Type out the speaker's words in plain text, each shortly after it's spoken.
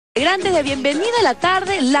Integrantes de Bienvenida a la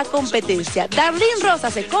Tarde, la competencia. Darlene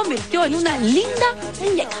Rosas se convirtió en una linda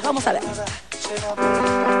muñeca. Vamos a ver.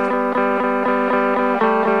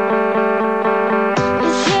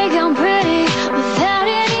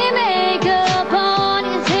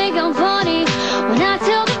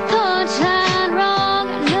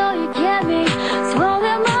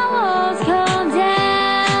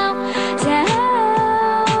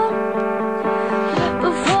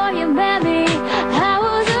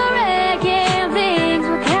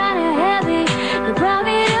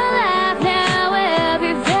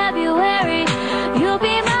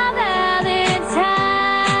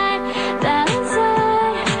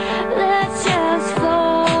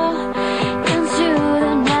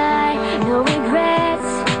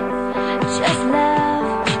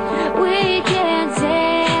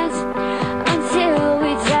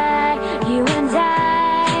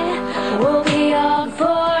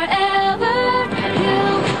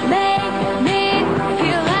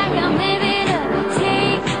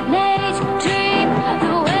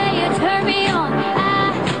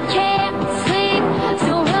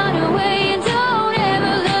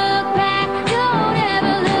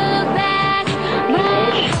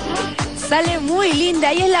 Sale muy linda,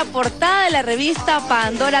 ahí es la portada de la revista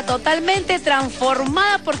Pandora, totalmente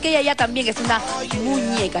transformada porque ella ya también es una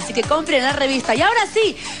muñeca, así que compren la revista. Y ahora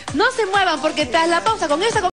sí, no se muevan porque tras la pausa con esta